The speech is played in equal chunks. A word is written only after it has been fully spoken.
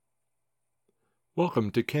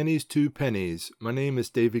Welcome to Kenney's Two Pennies. My name is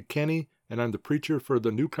David Kenney, and I'm the preacher for the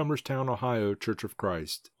Newcomerstown, Ohio Church of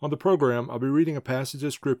Christ. On the program, I'll be reading a passage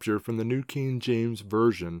of Scripture from the New King James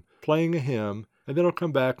Version, playing a hymn, and then I'll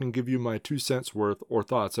come back and give you my 2 cents worth or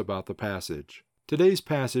thoughts about the passage. Today's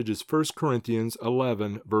passage is 1 Corinthians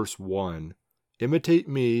 11, verse 1. Imitate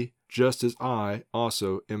me, just as I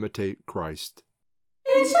also imitate Christ.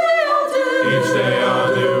 Each day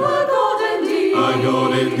I'll do a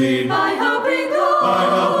golden deed, by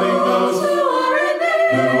helping those who are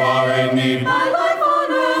in need. My life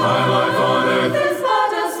on earth is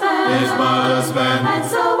but a span, and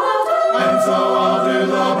so I'll do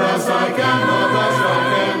the best I can.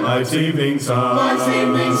 Life's evening sun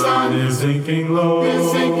is sinking low.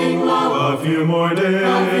 A few more days,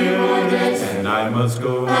 and I must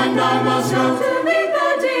go to meet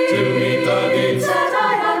the deeds that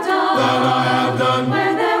I have done.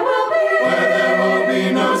 Where there will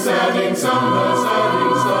be no setting sun.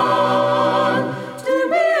 To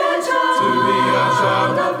be a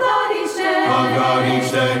child of God each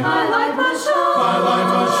day. My light must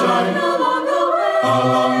shine along the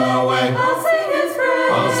way.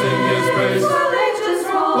 I'll sing His praise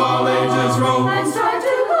while ages roll, and strive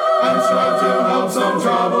to help some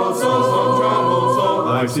troubled soul.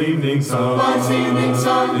 Life's evening sun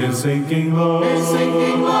is sinking low.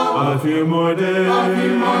 A few more days,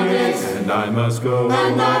 and I must go to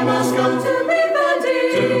meet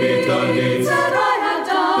the deeds that I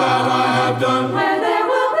have done. Where there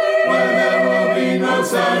will be no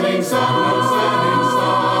setting sun.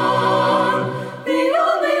 The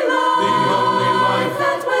only life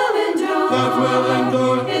that will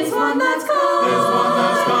endure is one that's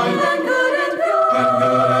kind and good and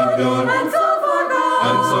pure. And so for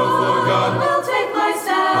God, I'll take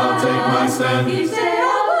my stand. Each day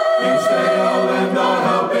I'll lend a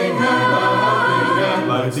helping hand.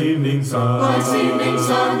 Life's evening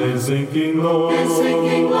sun is sinking low.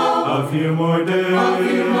 A few more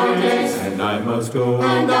days, and I must go to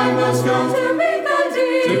meet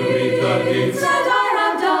the deeds that I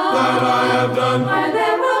have done. Where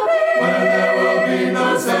there will be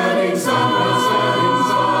no setting sun.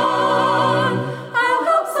 I'll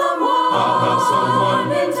help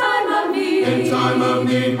someone in time of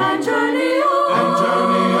need, and journey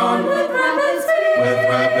on with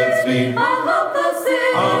rapid speed. I'll help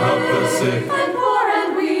the sick and poor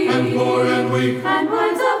and weak, and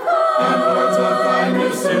words of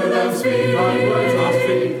kindness to them speak.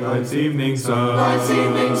 Life's evening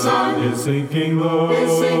sun is sinking low.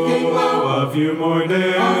 A few more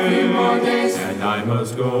days, and I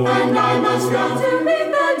must go to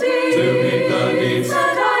meet the deeds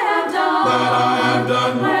that I have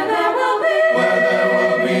done. Where there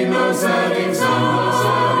will be no setting sun.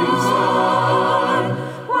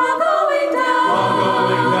 While going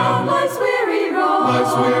down life's weary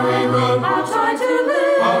road, I'll try to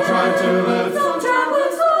live some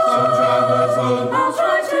travelers load. I'll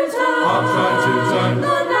try to turn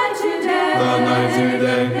the night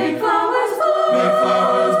today. Make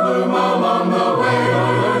flowers bloom along the way.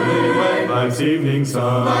 Life's evening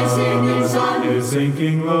sun is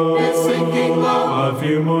sinking low. A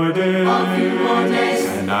few more days,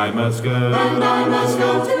 and I must go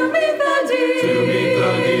to meet the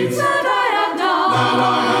deeds that I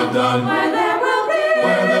have done. Where there will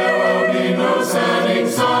be no setting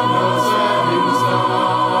sun.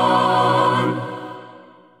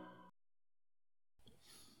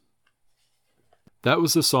 That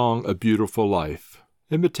was the song A Beautiful Life.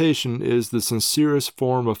 Imitation is the sincerest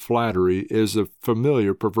form of flattery is a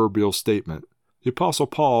familiar proverbial statement. The Apostle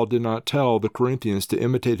Paul did not tell the Corinthians to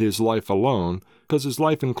imitate his life alone, because his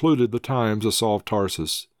life included the times of Saul of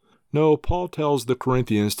Tarsus. No, Paul tells the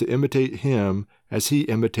Corinthians to imitate him as he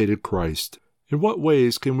imitated Christ. In what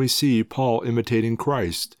ways can we see Paul imitating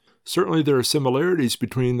Christ? Certainly there are similarities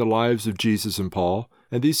between the lives of Jesus and Paul,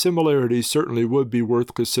 and these similarities certainly would be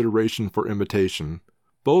worth consideration for imitation.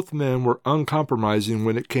 Both men were uncompromising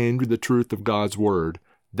when it came to the truth of God's Word.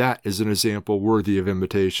 That is an example worthy of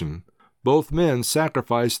imitation. Both men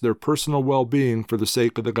sacrificed their personal well-being for the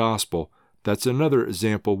sake of the gospel. That's another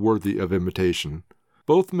example worthy of imitation.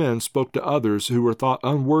 Both men spoke to others who were thought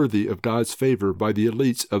unworthy of God's favor by the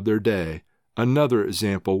elites of their day. Another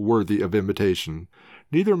example worthy of imitation.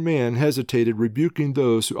 Neither man hesitated rebuking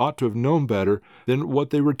those who ought to have known better than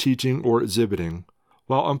what they were teaching or exhibiting.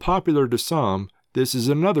 While unpopular to some, this is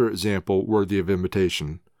another example worthy of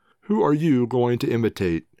imitation. Who are you going to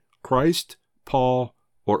imitate? Christ, Paul,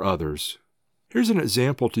 or others? Here's an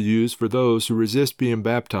example to use for those who resist being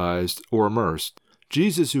baptized or immersed.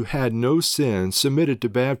 Jesus, who had no sin, submitted to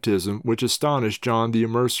baptism, which astonished John the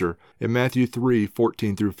Immerser in Matthew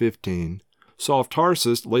 3:14-15. Saul of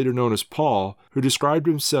Tarsus, later known as Paul, who described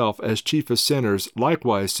himself as chief of sinners,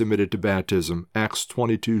 likewise submitted to baptism, Acts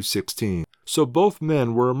 22:16. So both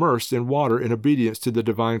men were immersed in water in obedience to the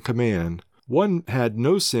divine command. One had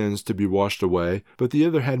no sins to be washed away, but the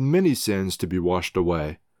other had many sins to be washed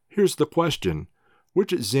away. Here's the question: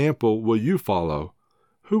 which example will you follow?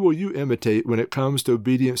 Who will you imitate when it comes to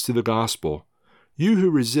obedience to the gospel? You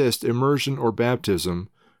who resist immersion or baptism,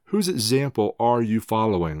 whose example are you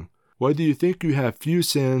following? Whether you think you have few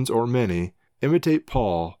sins or many, imitate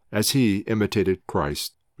Paul as he imitated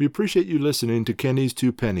Christ. We appreciate you listening to Kenney's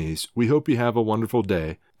Two Pennies. We hope you have a wonderful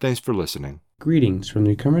day. Thanks for listening. Greetings from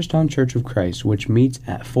the Cumberstown Church of Christ, which meets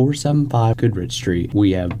at 475 Goodrich Street.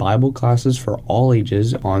 We have Bible classes for all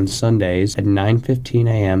ages on Sundays at 9:15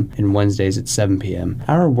 a.m. and Wednesdays at 7 p.m.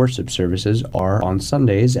 Our worship services are on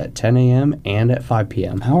Sundays at 10 a.m. and at 5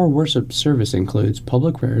 p.m. Our worship service includes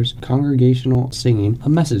public prayers, congregational singing, a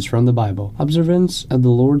message from the Bible, observance of the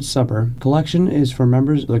Lord's Supper. Collection is for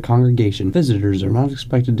members of the congregation. Visitors are not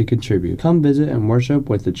expected to contribute. Come visit and worship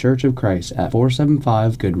with the Church of Christ at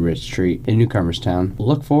 475 Goodrich Street in New Cumberstown.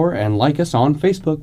 Look for and like us on Facebook.